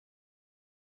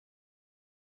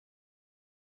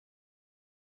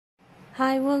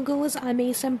Hi Virgos, I'm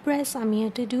AceEmpress. I'm here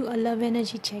to do a love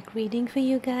energy check reading for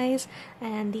you guys,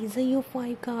 and these are your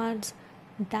 5 cards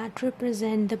that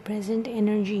represent the present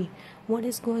energy. What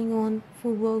is going on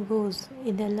for Virgos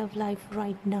in their love life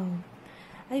right now?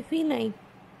 I feel like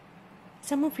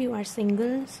some of you are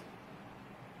singles,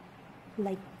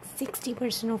 like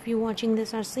 60% of you watching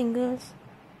this are singles.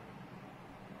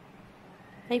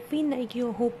 I feel like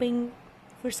you're hoping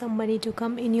for somebody to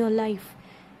come in your life.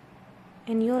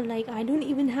 And you're like, I don't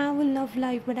even have a love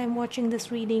life, but I'm watching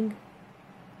this reading.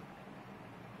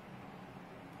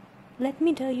 Let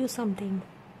me tell you something.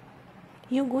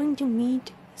 You're going to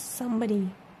meet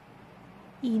somebody,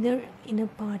 either in a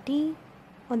party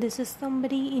or this is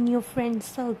somebody in your friend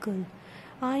circle.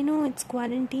 I know it's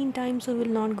quarantine time, so you will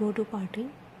not go to party.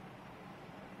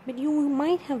 But you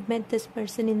might have met this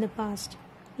person in the past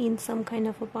in some kind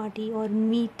of a party or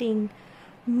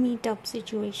meetup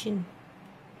situation.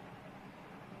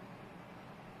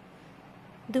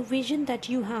 The vision that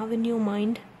you have in your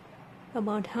mind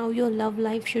about how your love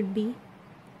life should be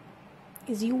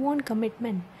is you want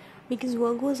commitment, because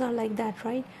Virgos are like that,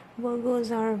 right? Virgos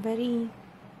are very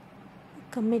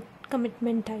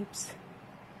commitment types.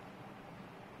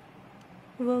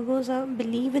 Virgos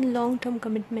believe in long-term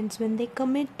commitments. When they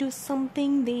commit to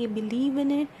something, they believe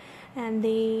in it, and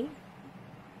they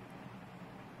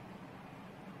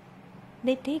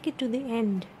take it to the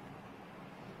end.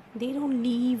 They don't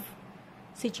leave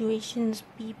situations,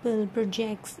 people,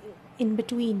 projects in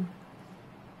between.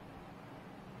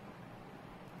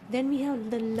 Then we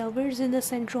have the lovers in the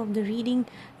center of the reading.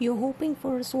 You're hoping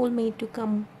for a soulmate to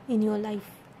come in your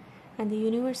life, and the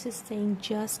universe is saying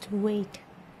just wait.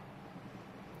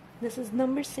 This is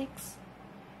number 6,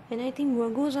 and I think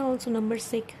Virgos are also number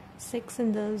 6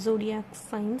 in the zodiac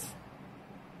signs.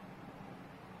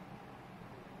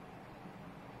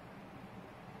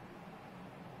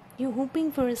 You're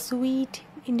hoping for a sweet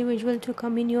individual to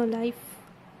come in your life,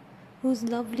 who's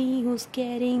lovely, who's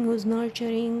caring, who's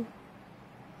nurturing.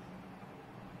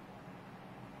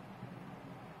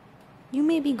 You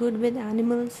may be good with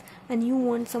animals, and you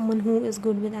want someone who is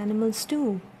good with animals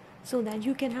too, so that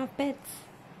you can have pets.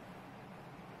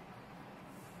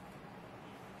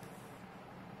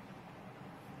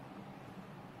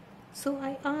 So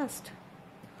I asked,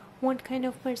 what kind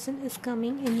of person is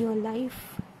coming in your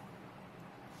life?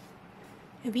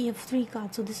 We have 3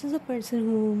 cards. So this is a person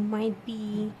who might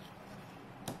be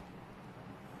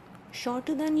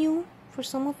shorter than you for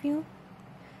some of you.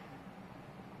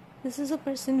 This is a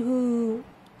person who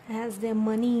has their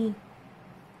money.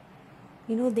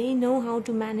 They know how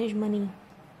to manage money.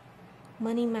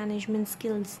 Money management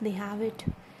skills, they have it.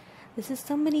 This is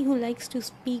somebody who likes to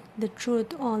speak the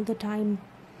truth all the time.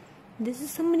 This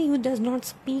is somebody who does not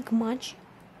speak much.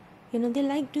 They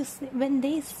like to, when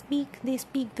they speak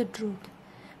the truth.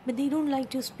 But they don't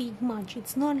like to speak much.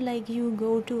 It's not like you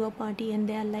go to a party and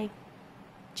they are like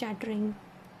chattering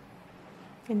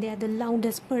and they are the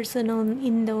loudest person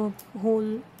in the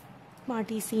whole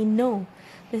party scene. No,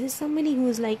 this is somebody who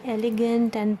is like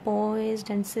elegant and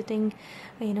poised and sitting,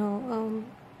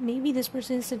 maybe this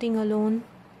person is sitting alone.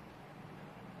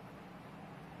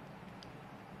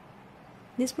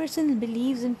 This person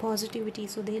believes in positivity,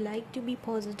 so they like to be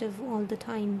positive all the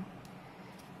time.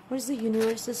 What's the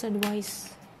universe's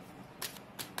advice?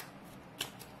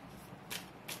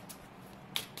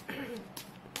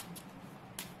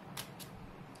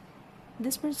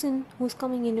 This person who's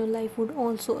coming in your life would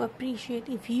also appreciate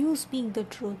if you speak the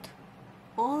truth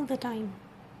all the time.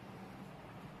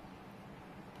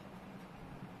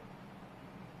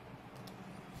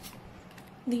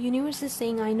 The universe is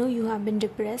saying, I know you have been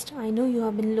depressed. I know you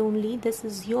have been lonely. This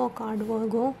is your card,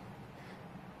 Virgo.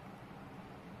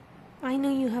 I know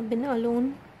you have been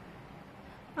alone.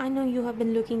 I know you have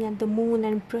been looking at the moon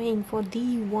and praying for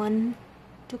the one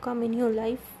to come in your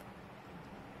life.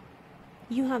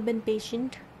 You have been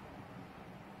patient.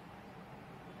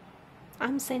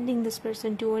 I'm sending this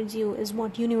person towards you is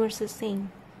what universe is saying.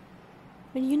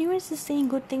 But universe is saying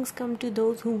good things come to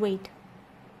those who wait.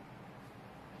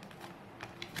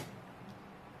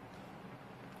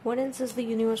 What else does the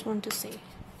universe want to say?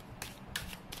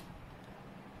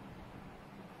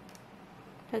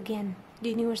 Again, the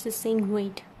universe is saying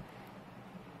wait.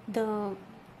 The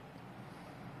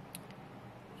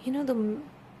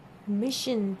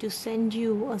mission to send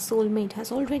you a soulmate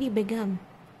has already begun,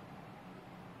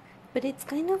 but it's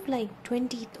kind of like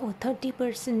 20 or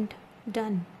 30%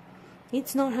 done.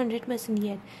 It's not 100%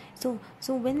 yet. So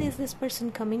when is this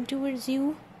person coming towards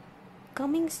you?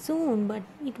 Coming soon, but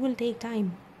it will take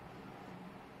time.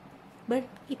 But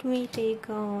it may take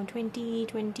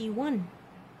 2021.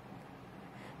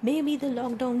 Maybe the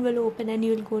lockdown will open and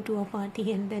you'll go to a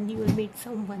party and then you will meet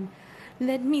someone.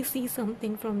 Let me see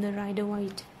something from the Rider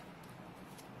White.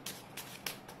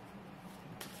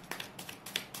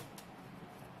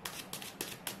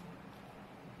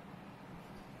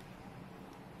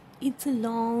 It's a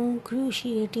long,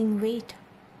 cruciating wait.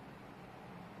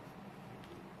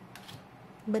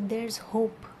 But there's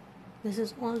hope. This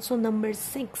is also number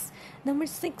 6. Number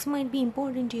 6 might be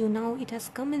important to you now. It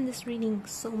has come in this reading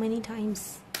so many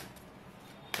times.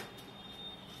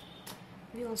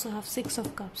 We also have 6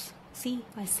 of Cups. See,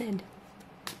 I said.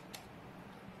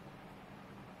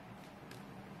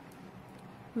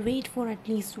 Wait for at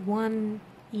least 1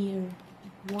 year.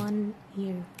 1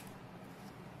 year.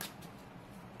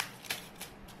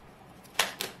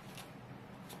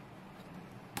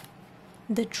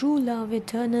 The true love,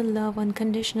 eternal love,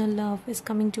 unconditional love is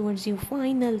coming towards you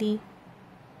finally.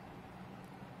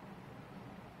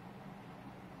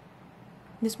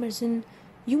 This person,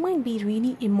 you might be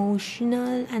really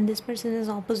emotional and this person is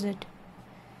opposite.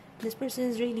 This person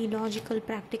is really logical,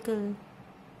 practical.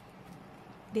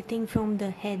 They think from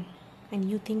the head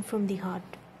and you think from the heart.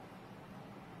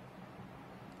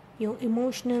 You're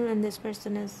emotional and this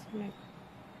person is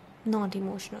not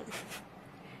emotional.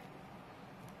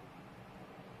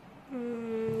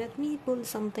 Let me pull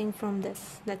something from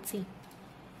this. Let's see.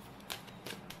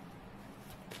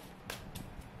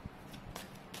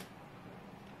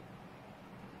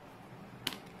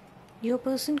 Your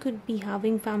person could be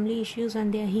having family issues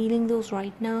and they are healing those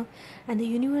right now, and the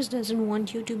universe doesn't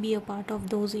want you to be a part of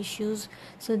those issues,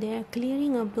 so they are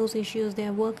clearing up those issues. They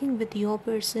are working with your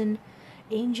person,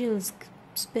 angels,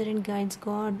 spirit guides,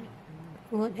 God,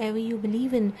 whatever you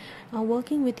believe in, are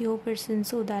working with your person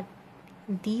so that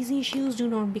these issues do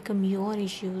not become your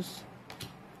issues.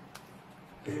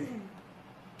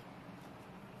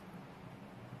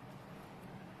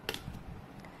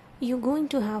 You're going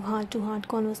to have heart-to-heart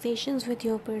conversations with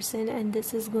your person, and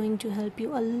this is going to help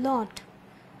you a lot,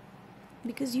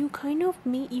 because you kind of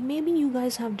maybe you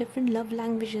guys have different love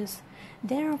languages.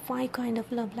 There are 5 kind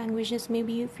of love languages.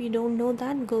 Maybe if you don't know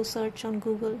that, go search on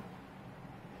Google.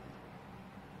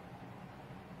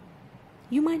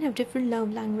 You might have different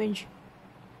love language.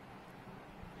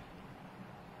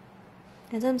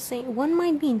 As I'm saying, one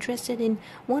might be interested in,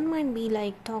 one might be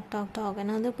like talk,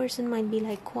 another person might be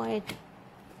like quiet.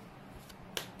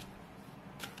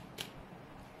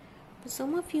 For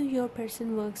some of you, your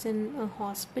person works in a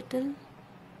hospital,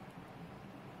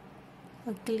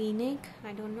 a clinic,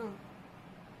 I don't know.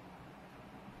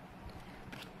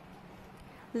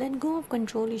 Let go of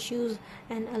control issues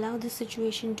and allow the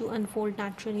situation to unfold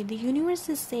naturally. The universe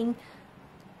is saying,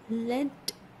 you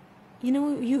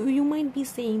might be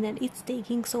saying that it's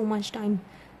taking so much time.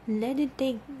 Let it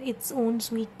take its own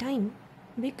sweet time,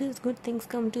 because good things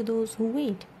come to those who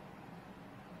wait.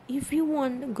 If you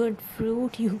want good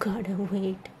fruit, you gotta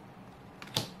wait.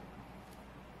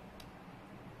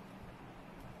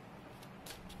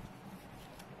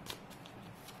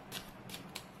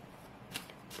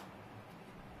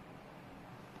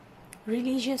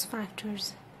 Religious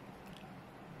factors.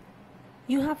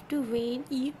 You have to wait.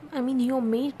 You're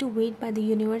made to wait by the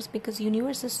universe, because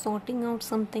universe is sorting out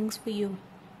some things for you.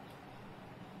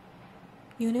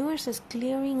 Universe is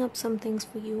clearing up some things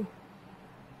for you.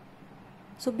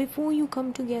 So before you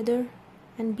come together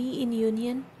and be in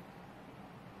union,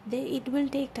 it will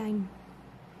take time,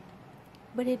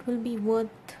 but it will be worth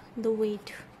the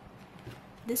wait.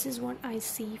 This is what I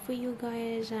see for you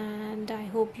guys, and I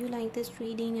hope you like this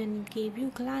reading and gave you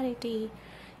clarity.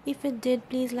 If it did,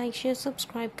 please like, share,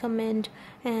 subscribe, comment,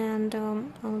 and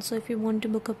also if you want to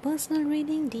book a personal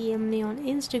reading, DM me on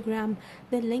Instagram.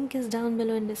 The link is down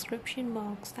below in description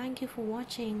box. Thank you for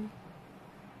watching.